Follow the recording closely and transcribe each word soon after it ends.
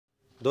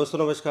दोस्तों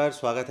नमस्कार,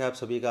 स्वागत है आप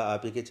सभी का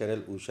आप ही के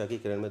चैनल उषा की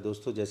किरण में।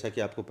 दोस्तों जैसा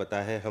कि आपको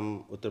पता है,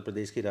 हम उत्तर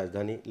प्रदेश की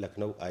राजधानी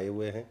लखनऊ आए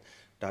हुए हैं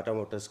टाटा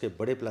मोटर्स के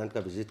बड़े प्लांट का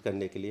विज़िट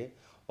करने के लिए।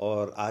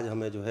 और आज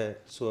हमें जो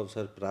है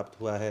सुअवसर प्राप्त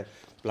हुआ है।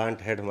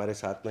 प्लांट हेड हमारे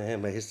साथ में हैं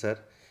महेश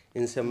सर।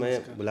 इनसे हमें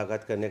नमस्कार।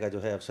 मुलाकात करने का जो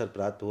है अवसर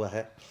प्राप्त हुआ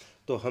है।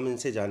 तो हम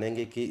इनसे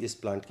जानेंगे कि इस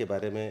प्लांट के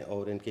बारे में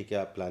और इनकी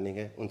क्या प्लानिंग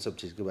है, उन सब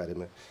चीज़ के बारे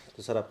में।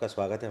 तो सर आपका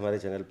स्वागत है हमारे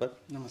चैनल पर।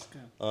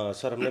 नमस्कार।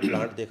 सर हमने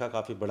प्लांट देखा,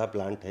 काफ़ी बड़ा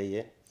प्लांट है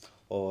ये।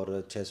 और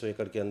 600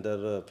 एकड़ के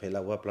अंदर फैला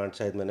हुआ प्लांट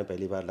शायद मैंने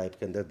पहली बार लाइफ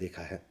के अंदर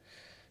देखा है।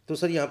 तो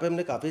सर यहाँ पे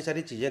हमने काफ़ी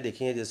सारी चीज़ें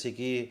देखी हैं, जैसे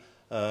कि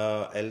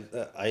एल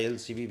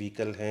ILCV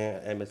व्हीकल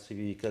हैं, MSCV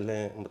व्हीकल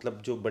हैं,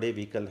 मतलब जो बड़े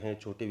व्हीकल हैं,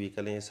 छोटे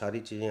व्हीकल हैं, ये सारी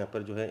चीज़ें यहाँ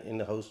पर जो है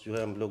इन हाउस जो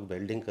है हम लोग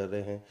वेल्डिंग कर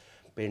रहे हैं,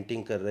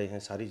 पेंटिंग कर रहे हैं,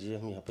 सारी चीज़ें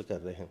हम यहाँ पे कर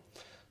रहे हैं।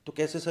 तो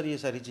कैसे सर ये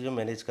सारी चीज़ें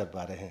मैनेज कर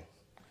पा रहे हैं?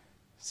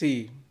 See,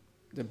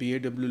 the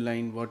BAW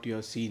line, what you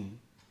have seen,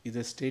 is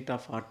a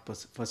state-of-art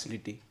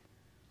facility.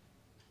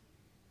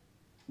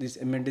 This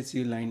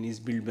M&C line is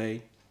built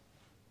by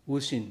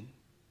Usee,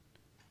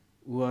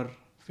 who are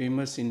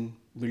famous in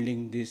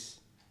building these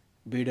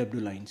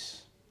BAW lines.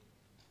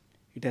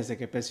 It has a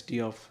capacity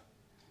of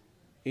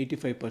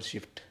 85 per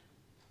shift,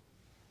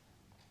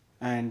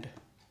 and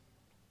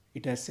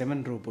it has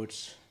 7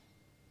 robots,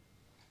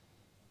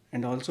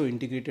 and also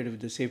integrated with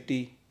the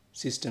safety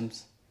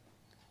systems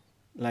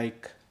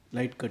like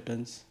light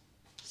curtains,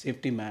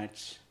 safety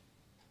mats,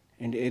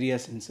 and area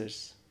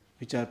sensors,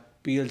 which are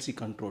PLC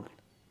controlled,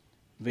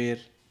 where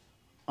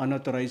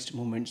unauthorized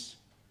movements,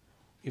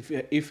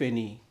 if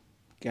any,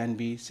 can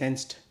be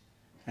sensed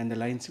and the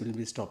lines will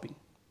be stopping.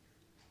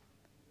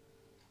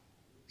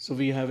 So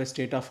we have a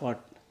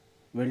state-of-art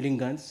welding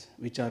guns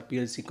which are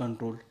PLC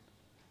controlled,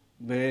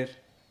 where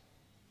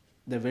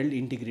the weld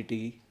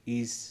integrity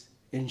is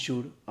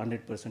ensured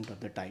 100% of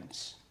the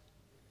times.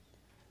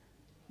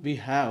 We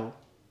have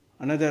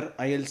another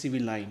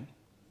ILCV line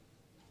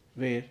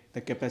where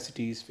the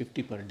capacity is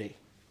 50 per day.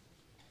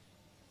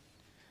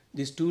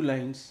 These two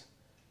lines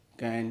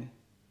can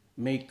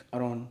make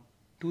around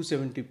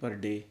 270 per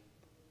day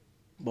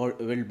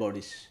weld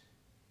bodies.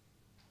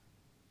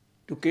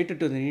 To cater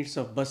to the needs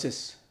of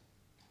buses,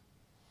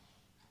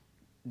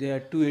 there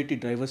are 280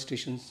 driver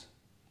stations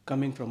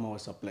coming from our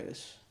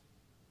suppliers.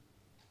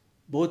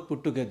 Both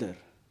put together,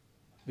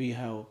 we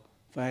have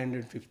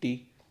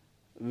 550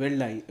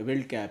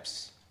 weld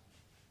caps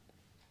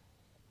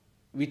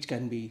which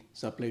can be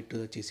supplied to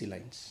the chassis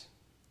lines.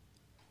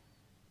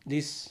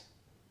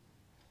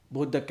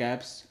 Both the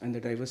caps and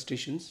the driver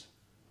stations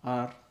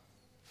are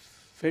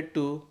fed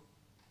to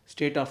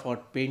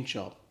state-of-art paint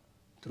shop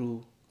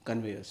through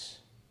conveyors.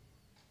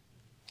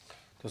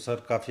 तो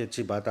sir काफ़ी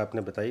अच्छी बात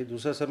आपने बताई।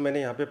 दूसरा sir,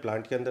 मैंने यहाँ पे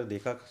प्लांट के अंदर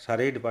देखा,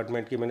 सारे ही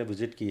डिपार्टमेंट की मैंने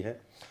विज़िट की है।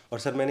 और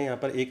सर मैंने यहाँ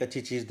पर एक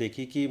अच्छी चीज़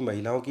देखी कि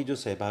महिलाओं की जो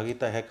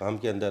सहभागिता है काम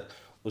के अंदर,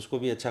 उसको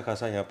भी अच्छा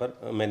खासा यहाँ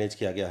पर मैनेज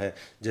किया गया है।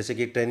 जैसे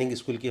कि ट्रेनिंग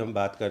स्कूल की हम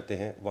बात करते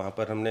हैं, वहाँ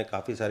पर हमने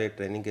काफ़ी सारे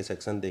ट्रेनिंग के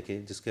सेक्शन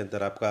देखे, जिसके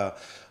अंदर आपका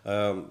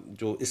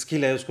जो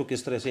स्किल है उसको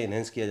किस तरह से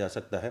इन्हेंस किया जा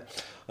सकता है।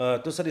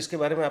 तो सर इसके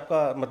बारे में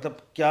आपका मतलब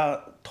क्या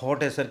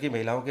थॉट है सर कि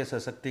महिलाओं के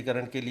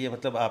सशक्तिकरण के लिए,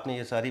 मतलब आपने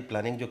ये सारी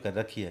प्लानिंग जो कर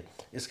रखी है,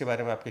 इसके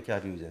बारे में आपके क्या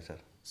व्यूज़ हैं sir?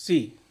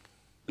 See,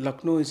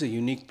 Lucknow is a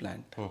unique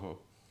plant.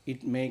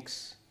 It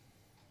makes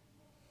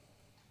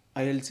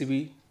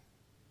ILCV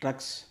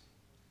trucks,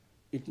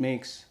 it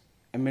makes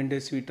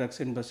M&SV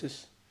trucks and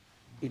buses,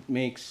 it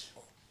makes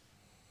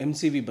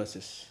MCV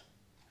buses,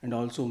 and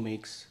also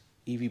makes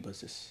EV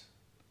buses.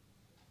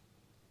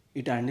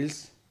 It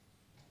handles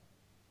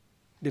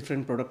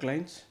different product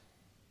lines,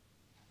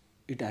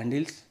 it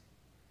handles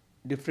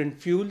different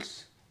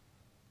fuels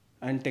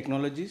and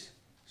technologies,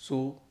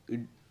 so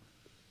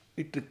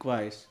it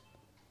requires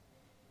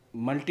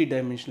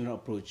multi-dimensional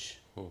approach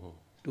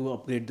to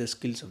upgrade the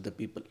skills of the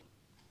people.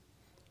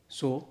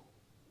 So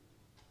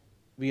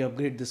we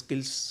upgrade the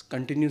skills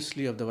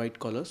continuously of the white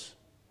collars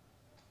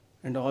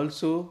and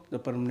also the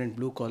permanent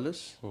blue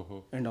collars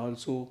and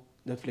also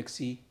the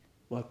flexi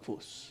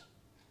workforce.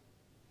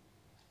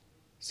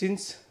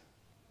 Since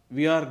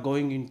we are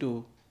going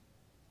into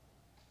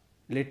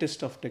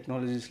latest of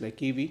technologies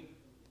like EV,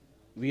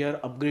 we are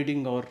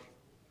upgrading our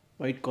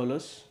white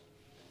collars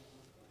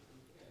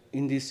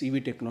in these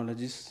EV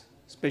technologies,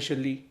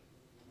 especially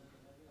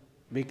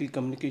vehicle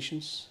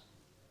communications,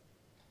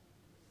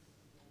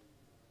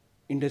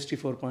 Industry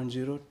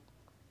 4.0,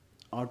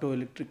 auto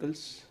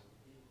electricals,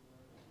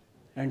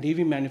 and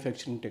EV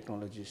manufacturing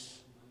technologies.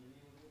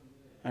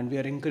 And we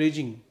are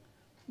encouraging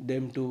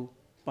them to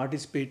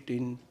participate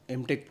in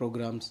MTech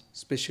programs,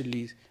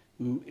 specially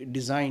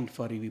designed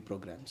for EV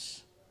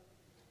programs.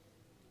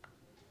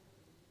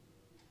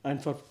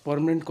 And for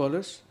permanent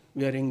collars,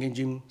 we are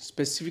engaging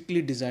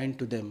specifically designed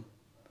to them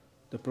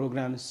the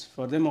programs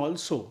for them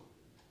also,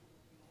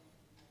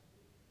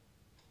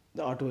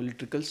 the auto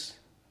electricals,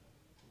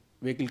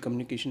 vehicle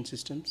communication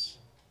systems,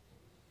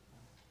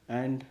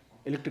 and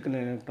electrical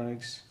and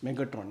electronics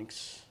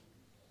mechatronics.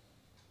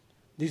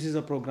 This is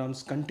the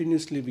programs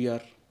continuously we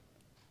are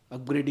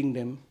upgrading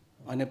them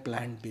on a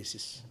planned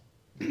basis.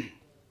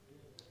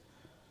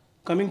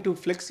 Coming to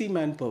flexi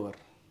manpower,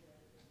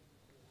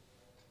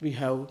 we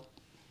have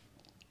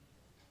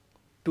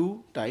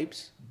two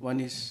types. One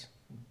is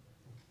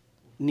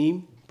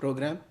NEEM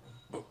program,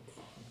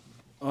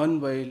 Earn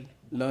While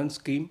Learn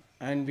scheme,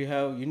 and we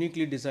have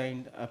uniquely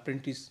designed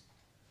apprentice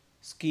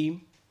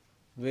scheme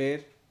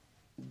where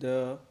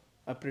the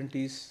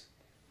apprentice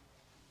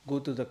go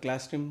to the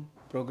classroom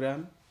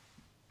program,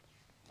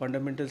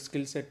 fundamental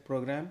skill set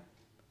program,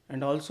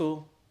 and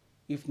also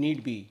if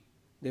need be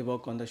they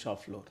work on the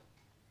shop floor.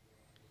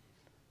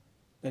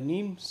 The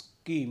NEEM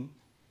scheme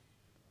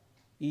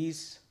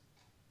is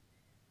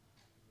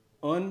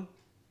earn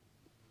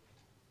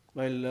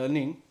while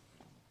learning.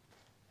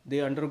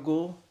 They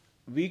undergo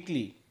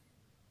weekly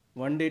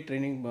 1 day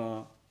training,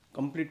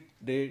 complete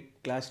day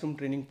classroom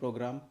training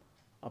program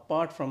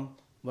apart from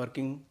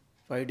working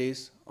 5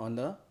 days on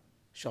the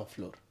shop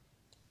floor.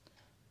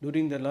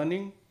 During the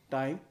learning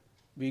time,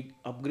 we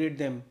upgrade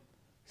them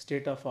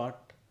state of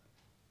art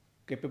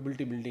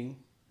capability building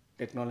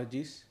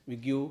technologies. We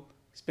give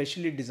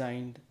specially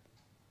designed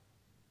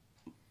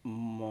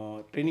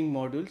training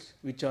modules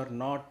which are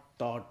not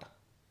taught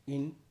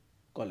in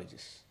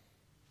colleges.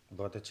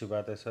 बहुत अच्छी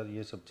बात है sir,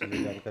 ये सब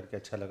चीज़ें जान करके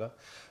अच्छा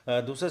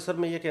लगा। दूसरा सर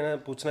मैं ये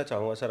पूछना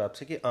चाहूँगा सर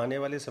आपसे कि आने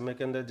वाले समय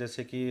के अंदर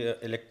जैसे कि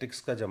इलेक्ट्रिक्स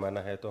का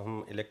ज़माना है तो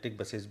हम इलेक्ट्रिक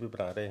बसेस भी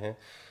बना रहे हैं,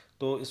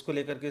 तो इसको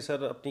लेकर के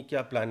सर अपनी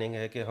क्या प्लानिंग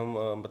है कि हम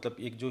मतलब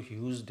एक जो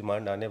ह्यूज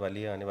डिमांड आने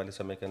वाली है आने वाले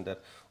समय के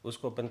अंदर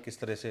उसको अपन किस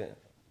तरह से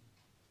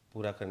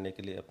पूरा करने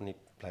के लिए अपनी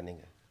प्लानिंग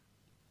है?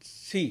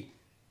 See,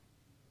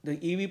 the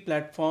EV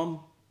platform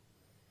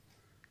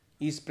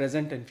is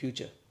present and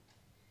future.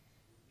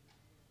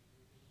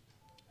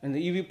 And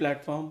the EV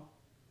platform,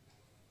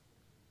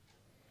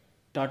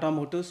 Tata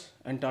Motors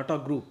and Tata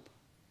Group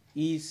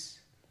is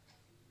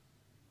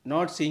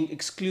not seeing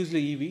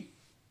exclusively EV.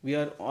 We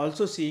are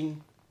also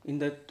seeing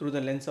through the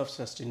lens of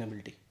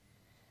sustainability.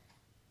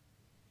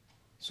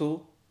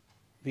 So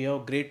we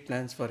have great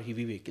plans for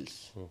EV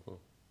vehicles.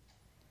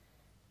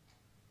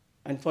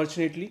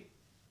 Unfortunately,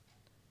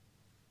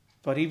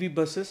 for EV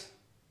buses,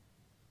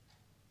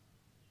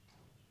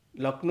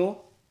 Lucknow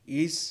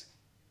is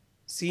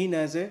seen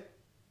as a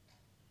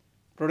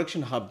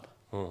production hub.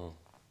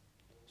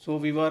 So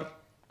we were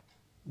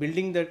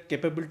building the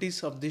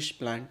capabilities of this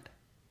plant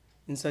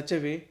in such a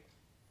way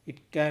it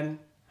can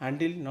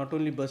handle not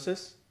only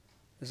buses,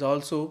 but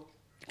also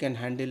it can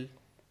handle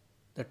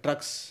the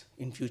trucks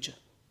in future.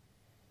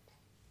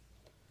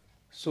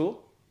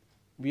 So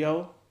we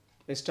have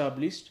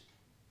established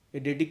a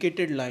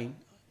dedicated line,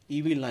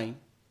 EV line,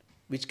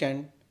 which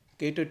can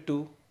cater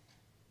to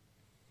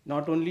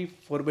not only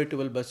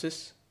 4x12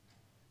 buses,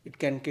 it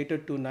can cater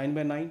to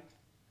 9x9,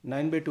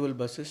 9x12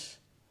 buses,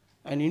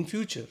 and in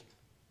future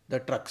the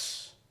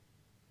trucks.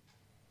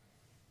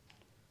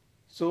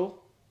 So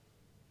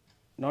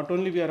not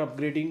only we are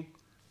upgrading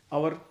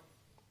our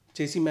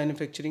chassis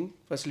manufacturing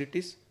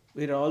facilities,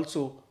 we are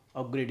also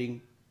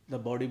upgrading the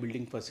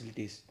bodybuilding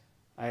facilities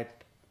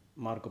at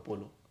Marco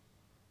Polo.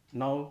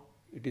 Now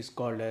it is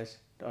called as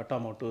Tata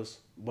Motors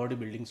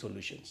Bodybuilding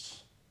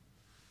Solutions.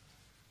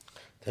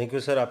 Thank you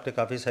sir, आपने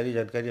काफ़ी सारी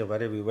जानकारी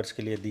हमारे viewers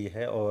के लिए दी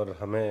है और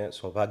हमें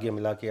सौभाग्य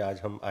मिला कि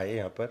आज हम आए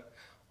यहाँ पर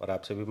और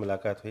आपसे भी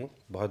मुलाकात हुई।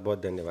 बहुत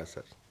बहुत धन्यवाद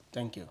सर।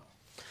 Thank you.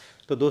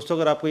 तो दोस्तों,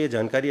 अगर आपको ये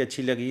जानकारी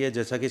अच्छी लगी है,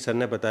 जैसा कि सर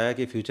ने बताया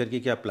कि फ्यूचर की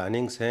क्या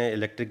प्लानिंग्स हैं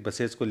इलेक्ट्रिक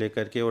बसेस को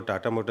लेकर के और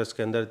टाटा मोटर्स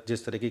के अंदर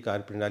जिस तरह की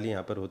कार्य प्रणाली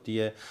यहाँ पर होती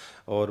है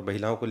और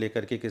महिलाओं को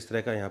लेकर के किस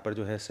तरह का यहाँ पर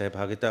जो है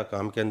सहभागिता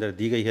काम के अंदर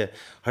दी गई है,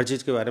 हर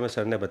चीज़ के बारे में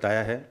सर ने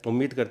बताया है।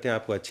 उम्मीद करते हैं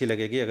आपको अच्छी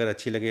लगेगी। अगर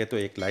अच्छी लगे तो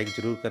एक लाइक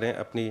ज़रूर करें,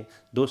 अपनी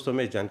दोस्तों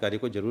में इस जानकारी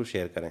को ज़रूर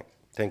शेयर करें।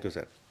 Thank you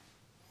sir.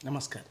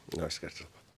 नमस्कार। नमस्कार सर।